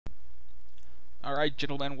Alright,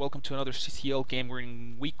 gentlemen, welcome to another CCL game. We're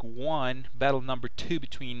in week 1, battle number 2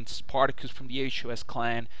 between Spartakus from the HoS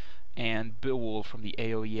clan and Beowulf from the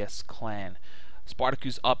AoES clan.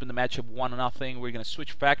 Spartakus up in the matchup 1-0. We're going to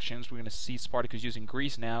switch factions. We're going to see Spartakus using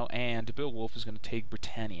Greece now, and Beowulf is going to take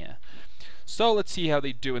Britannia. So let's see how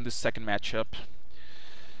they do in this second matchup.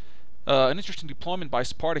 An interesting deployment by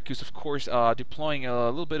Spartacus, of course, deploying a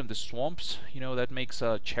little bit of the swamps. You know, that makes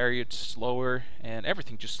chariots slower and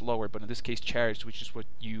everything just slower, but in this case chariots, which is what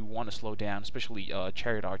you want to slow down, especially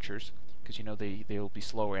chariot archers, because you know they'll be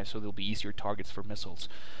slower and so they'll be easier targets for missiles.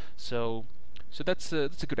 So that's a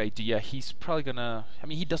good idea. He's probably gonna, I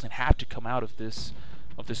mean, he doesn't have to come out of this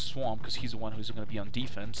swamp because he's the one who's going to be on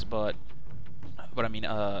defense, but I mean,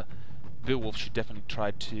 Beowulf should definitely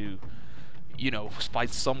try to, you know, find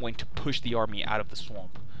some way to push the army out of the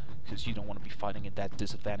swamp, because you don't want to be fighting at that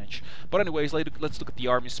disadvantage. But anyways, let's look at the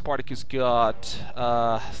army. Spartacus got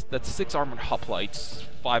that's 6 armored hoplites,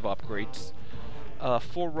 5 upgrades,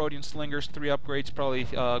 4 Rhodian slingers, 3 upgrades, probably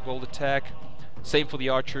gold attack. Same for the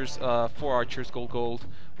archers, 4 archers, gold.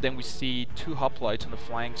 Then we see 2 hoplites on the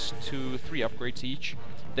flanks, 3 upgrades each.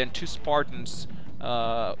 Then 2 Spartans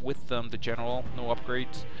with them, the general, no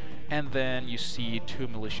upgrades. And then you see 2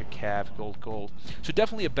 militia cav, gold. So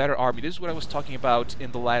definitely a better army. This is what I was talking about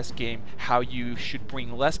in the last game, how you should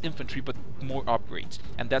bring less infantry but more upgrades.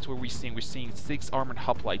 And that's what we're seeing. We're seeing 6 armored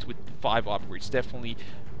hoplites with 5 upgrades. Definitely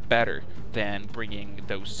better than bringing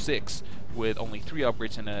those 6 with only 3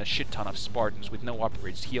 upgrades and a shit ton of Spartans with no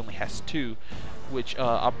upgrades. He only has 2, which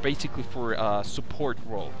are basically for support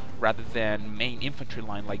role rather than main infantry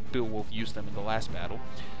line like Beowulf used them in the last battle.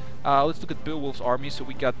 Let's look at Beowulf's army. So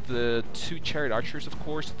we got the 2 chariot archers, of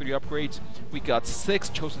course, 3 upgrades. We got 6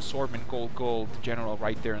 chosen swordmen, gold, general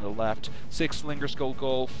right there on the left. 6 slingers,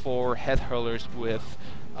 gold, 4 head hurlers with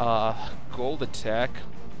gold attack.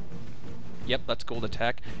 Yep, that's gold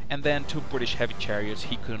attack. And then 2 British heavy chariots.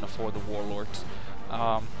 He couldn't afford the warlords.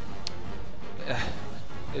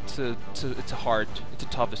 It's a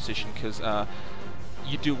tough decision because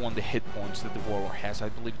you do want the hit points that the warlord has. I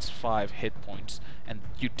believe it's 5 hit points, and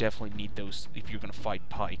you definitely need those if you're gonna fight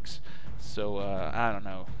pikes. So I don't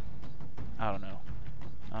know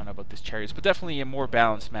about this chariots, but definitely a more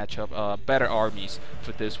balanced matchup, better armies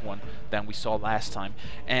for this one than we saw last time.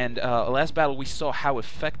 And last battle we saw how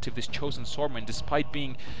effective this chosen swordman, despite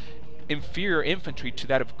being inferior infantry to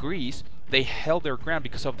that of Greece, they held their ground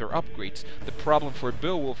because of their upgrades. The problem for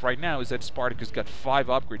Beowulf right now is that Spartacus got 5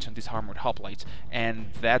 upgrades on these armored hoplites,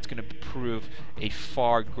 and that's going to prove a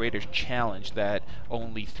far greater challenge than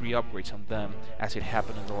only 3 upgrades on them, as it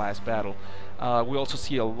happened in the last battle. We also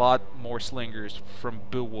see a lot more slingers from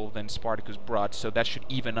Beowulf than Spartacus brought, so that should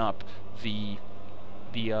even up the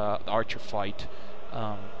archer fight.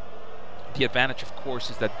 The advantage, of course,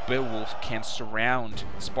 is that Beowulf can surround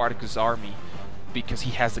Spartacus' army because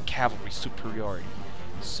he has the cavalry superiority.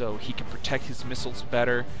 So he can protect his missiles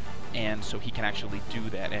better, and so he can actually do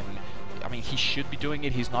that. And I mean, he should be doing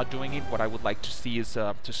it. He's not doing it. What I would like to see is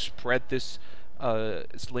to spread this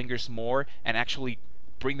slingers more and actually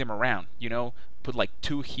bring them around. You know, put like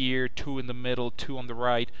 2 here, 2 in the middle, 2 on the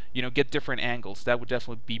right. You know, get different angles. That would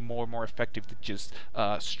definitely be more effective than just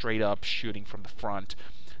straight up shooting from the front.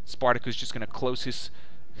 Spartacus is just going to close his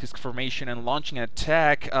formation and launching an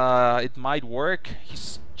attack. It might work.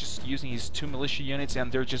 He's just using his 2 militia units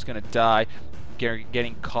and they're just going to die,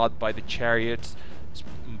 getting caught by the chariots.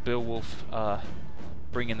 Beowulf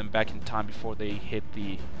bringing them back in time before they hit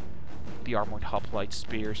the armored hoplite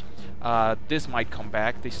spears. This might come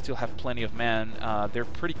back. They still have plenty of men. They're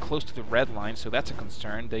pretty close to the red line, so that's a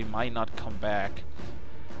concern. They might not come back.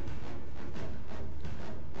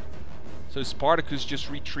 So Spartacus just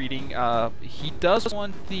retreating. He does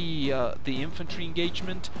want the infantry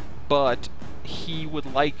engagement, but he would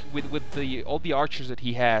like, with all the archers that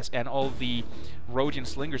he has and all the Rhodian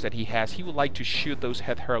slingers that he has, he would like to shoot those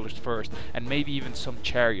head hurlers first, and maybe even some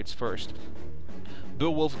chariots first.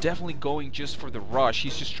 Beowulf definitely going just for the rush.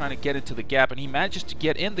 He's just trying to get into the gap, and he manages to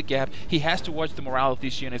get in the gap. He has to watch the morale of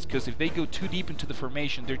these units, because if they go too deep into the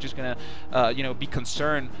formation, they're just gonna, you know, be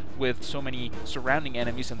concerned with so many surrounding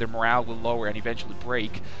enemies, and their morale will lower and eventually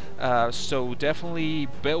break. So definitely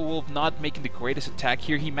Beowulf not making the greatest attack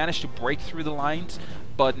here. He managed to break through the lines,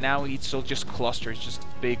 but now it's still just clusters, just a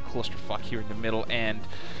big clusterfuck here in the middle, and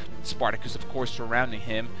Spartacus, of course, surrounding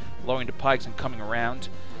him, lowering the pikes and coming around.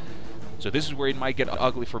 So this is where it might get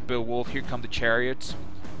ugly for Beowulf. Here come the chariots,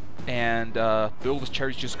 and Beowulf's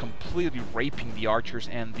chariots just completely raping the archers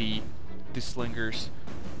and the slingers.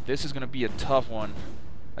 This is going to be a tough one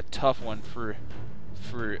for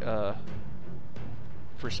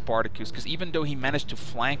for Spartacus, because even though he managed to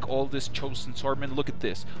flank all this chosen swordsmen, look at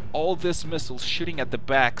this. All this missiles shooting at the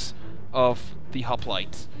backs of the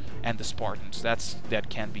hoplites and the Spartans. That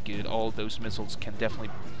can be good. All those missiles can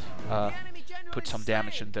definitely put some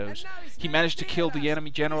damage in those. He managed to kill the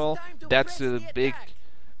enemy general. That's a big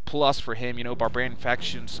plus for him. You know, barbarian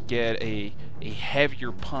factions get a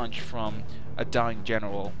heavier punch from a dying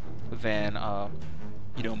general than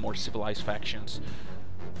you know, more civilized factions.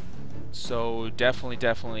 So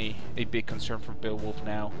definitely a big concern for Beowulf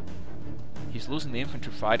now. He's losing the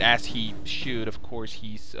infantry fight, as he should. Of course,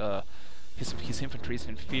 he's his infantry is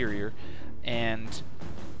inferior, and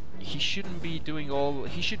he shouldn't be doing all.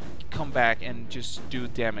 He should come back and just do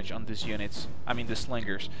damage on these units. I mean, the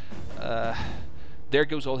slingers. There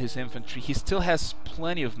goes all his infantry. He still has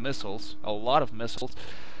plenty of missiles, a lot of missiles.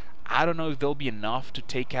 I don't know if they'll be enough to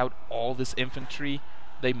take out all this infantry.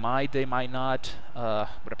 They might not,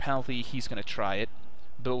 but apparently he's gonna try it.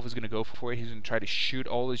 Beowulf is gonna go for it. He's gonna try to shoot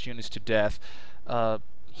all his units to death.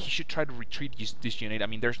 He should try to retreat this unit. I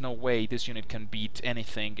mean, there's no way this unit can beat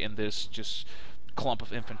anything in this just clump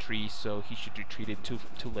of infantry, so he should retreat it too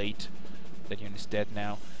late. That unit's dead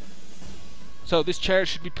now. So this chariot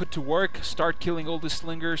should be put to work, start killing all the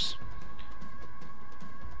slingers,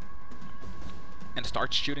 and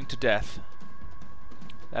start shooting to death.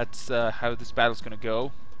 That's how this battle's gonna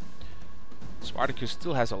go. Spartacus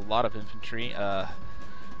still has a lot of infantry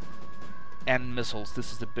and missiles.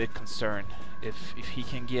 This is the big concern. If he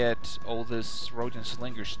can get all this Rhodian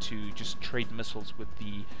slingers to just trade missiles with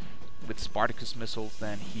Spartacus missiles,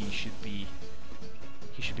 then he should be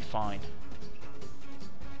fine.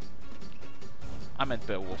 I meant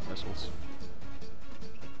Beowulf missiles.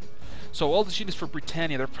 So all the units for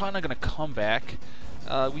Britannia, they're probably not gonna come back.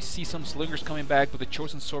 We see some slingers coming back, but the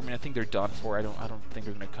chosen swordsmen, I think they're done for. I don't think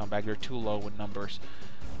they're gonna come back. They're too low in numbers,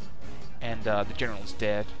 and the general's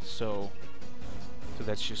dead. So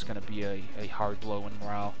that's just gonna be a hard blow in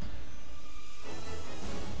morale.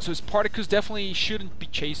 So Spartacus definitely shouldn't be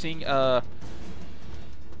chasing.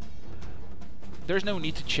 There's no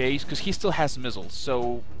need to chase because he still has missiles.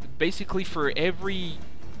 So basically, for every,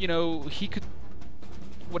 you know, he could.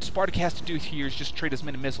 What Spartacus has to do here is just trade as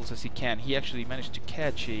many missiles as he can. He actually managed to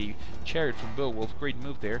catch a chariot from Beowulf. Great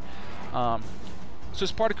move there. So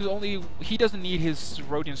Spartacus he doesn't need his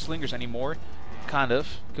Rhodian slingers anymore, kind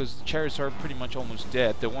of, because the chariots are pretty much almost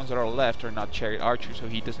dead. The ones that are left are not chariot archers, so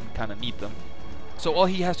he doesn't kind of need them. So all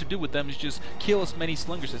he has to do with them is just kill as many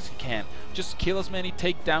slingers as he can. Just kill as many,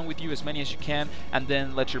 take down with you as many as you can, and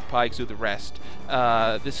then let your pikes do the rest.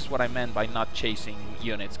 This is what I meant by not chasing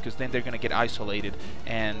units, because then they're going to get isolated,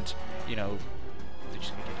 and, you know, they're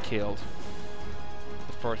just going to get killed.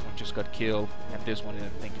 The first one just got killed, and this one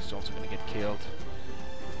I think is also going to get killed.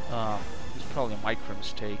 It's probably a micro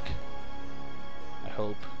mistake, I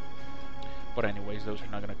hope. But anyways, those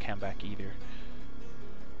are not going to come back either.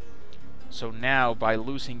 So now, by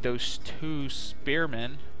losing those two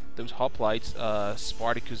spearmen, those hoplites,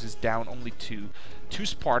 Spartacus is down only to 2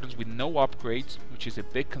 Spartans with no upgrades, which is a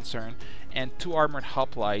big concern, and 2 armored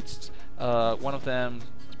hoplites. One of them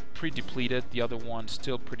pretty depleted, the other one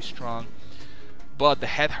still pretty strong. But the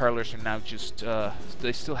head hurlers are now just,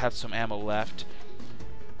 they still have some ammo left.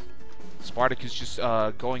 Spartacus just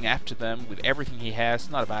going after them with everything he has.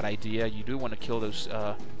 Not a bad idea. You do want to kill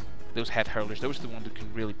those head hurlers. Those are the ones that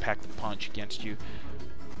can really pack the punch against you.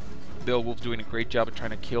 Beowulf doing a great job of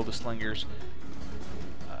trying to kill the slingers.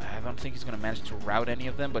 I don't think he's going to manage to rout any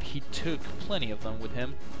of them, but he took plenty of them with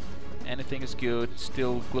him. Anything is good.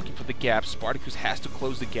 Still looking for the gaps. Spartacus has to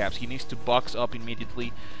close the gaps. He needs to box up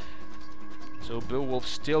immediately. So Beowulf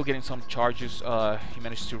still getting some charges. He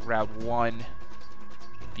managed to rout one.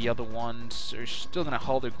 The other ones are still going to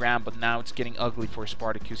hold their ground, but now it's getting ugly for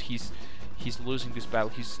Spartacus. He's losing this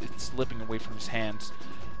battle. It's slipping away from his hands.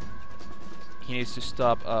 He needs to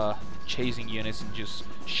stop chasing units and just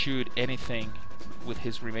shoot anything with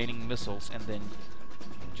his remaining missiles, and then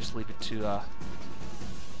just leave it to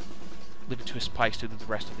his pikes to do the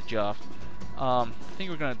rest of the job. I think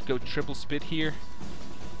we're gonna go triple speed here,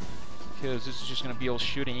 because this is just gonna be all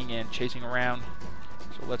shooting and chasing around.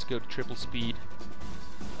 So let's go to triple speed.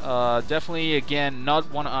 Definitely, again,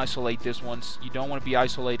 not want to isolate this once. You don't want to be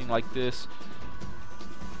isolating like this,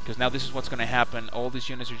 because now this is what's going to happen. All these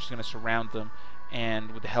units are just going to surround them,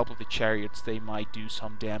 and with the help of the chariots, they might do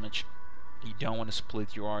some damage. You don't want to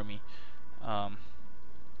split your army. So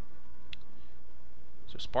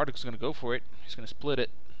Spartacus is going to go for it. He's going to split it.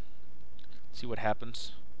 See what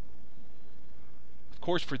happens. Of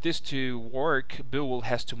course, for this to work, Beowulf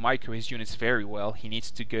has to micro his units very well. He needs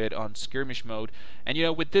to get on skirmish mode. And you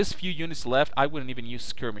know, with this few units left, I wouldn't even use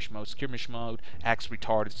skirmish mode. Skirmish mode acts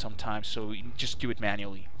retarded sometimes, so you just do it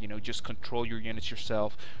manually. You know, just control your units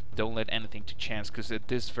yourself. Don't let anything to chance, because at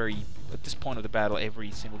this point of the battle, every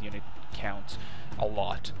single unit counts a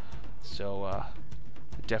lot. So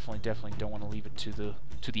definitely don't want to leave it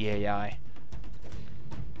to the AI.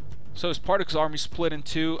 So Spartakus' army split in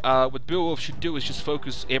two. What Beowulf should do is just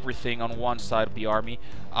focus everything on one side of the army.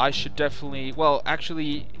 I should definitely... Well,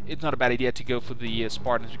 actually, it's not a bad idea to go for the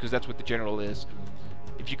Spartans, because that's what the general is.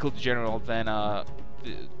 If you kill the general, then,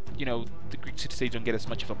 you know, the Greek city-states don't get as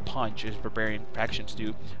much of a punch as barbarian factions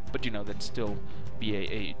do. But, you know, that'd still be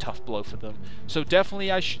a tough blow for them. So definitely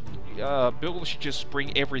Beowulf should just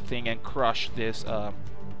bring everything and crush this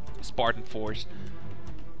Spartan force,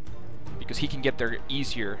 because he can get there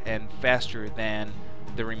easier and faster than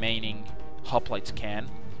the remaining hoplites can.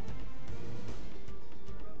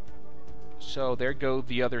 So there go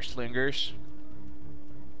the other slingers.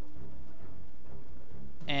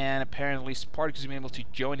 And apparently Spartacus has been able to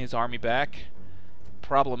join his army back.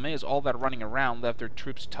 Problem is, all that running around left their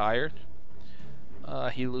troops tired.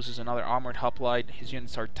 He loses another armored hoplite. His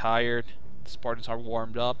units are tired. The Spartans are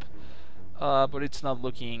warmed up. But it's not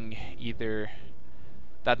looking either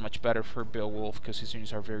that much better for Beowulf, because his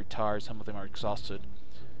units are very tired. Some of them are exhausted.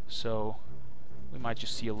 So we might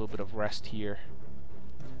just see a little bit of rest here.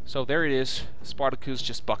 So there it is. Spartacus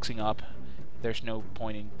just boxing up. There's no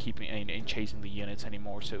point in chasing the units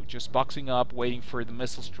anymore. So just boxing up, waiting for the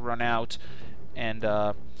missiles to run out. And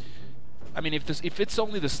I mean, if it's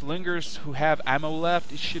only the slingers who have ammo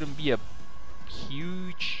left, it shouldn't be a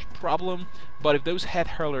huge problem. But if those head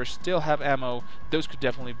hurlers still have ammo, those could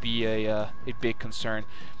definitely be a big concern.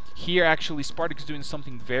 Here, actually, Spartacus is doing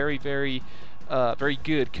something very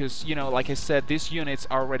good, because, you know, like I said, these units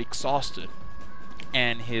are already exhausted,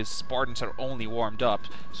 and his Spartans are only warmed up.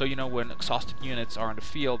 So, you know, when exhausted units are on the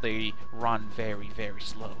field, they run very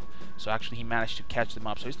slow. So actually, he managed to catch them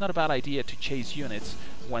up. So it's not a bad idea to chase units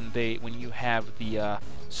when you have the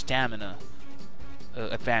stamina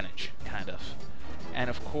advantage, kind of. And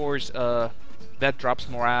of course, that drops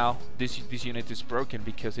morale. This unit is broken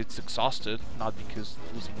because it's exhausted, not because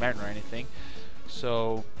losing men or anything.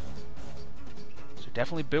 So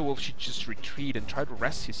definitely Beowulf should just retreat and try to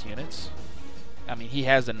rest his units. I mean, he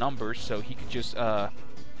has the numbers, so he could just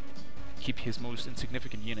keep his most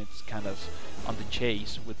insignificant units kind of on the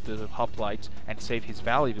chase with the hoplites and save his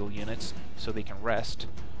valuable units so they can rest.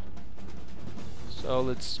 So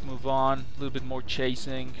let's move on. A little bit more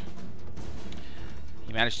chasing.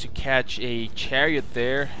 He managed to catch a chariot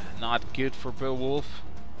there. Not good for Beowulf.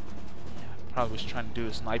 Probably was trying to do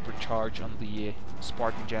a sniper charge on the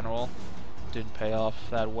Spartan general. Didn't pay off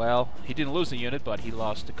that well. He didn't lose a unit, but he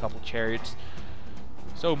lost a couple chariots.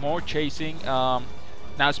 So more chasing.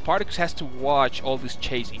 Now Spartacus has to watch all this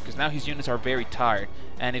chasing, because now his units are very tired.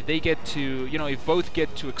 And if they get to, you know, if both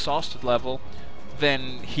get to exhausted level,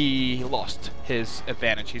 then he lost his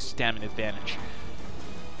advantage, his stamina advantage.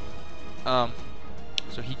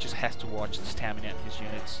 So he just has to watch the stamina in his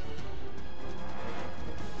units.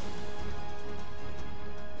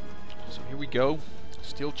 So here we go.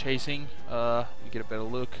 Still chasing. We get a better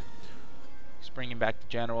look. He's bringing back the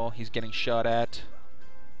general. He's getting shot at.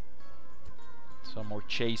 So more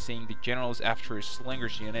chasing. The general is after his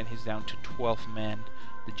slingers unit. He's down to 12 men.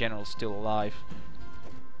 The general is still alive.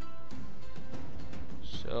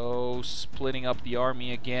 So splitting up the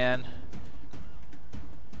army again.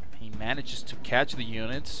 He manages to catch the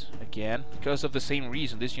units again because of the same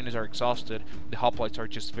reason. These units are exhausted. The hoplites are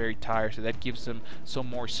just very tired, so that gives them some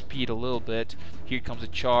more speed a little bit. Here comes a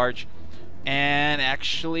charge, and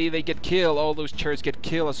actually they get killed. All those chariots get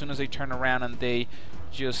killed as soon as they turn around, and they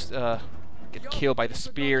just get killed by the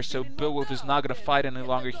spear. So Beowulf is not going to fight any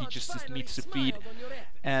longer. He just needs to feed.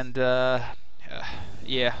 And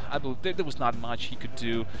yeah, I believe there was not much he could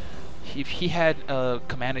do. If he had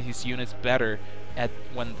commanded his units better at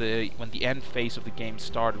when the end phase of the game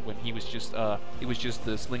started, when he was just it was just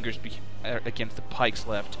the slingers against the pikes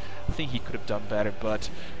left, I think he could have done better. But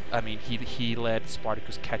I mean, he let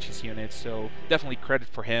Spartacus catch his units, so definitely credit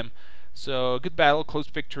for him. So good battle, close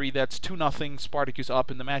victory. That's 2-0. Spartacus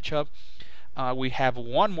up in the matchup. We have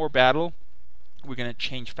one more battle. We're gonna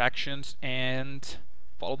change factions and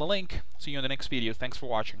follow the link. See you in the next video. Thanks for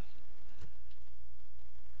watching.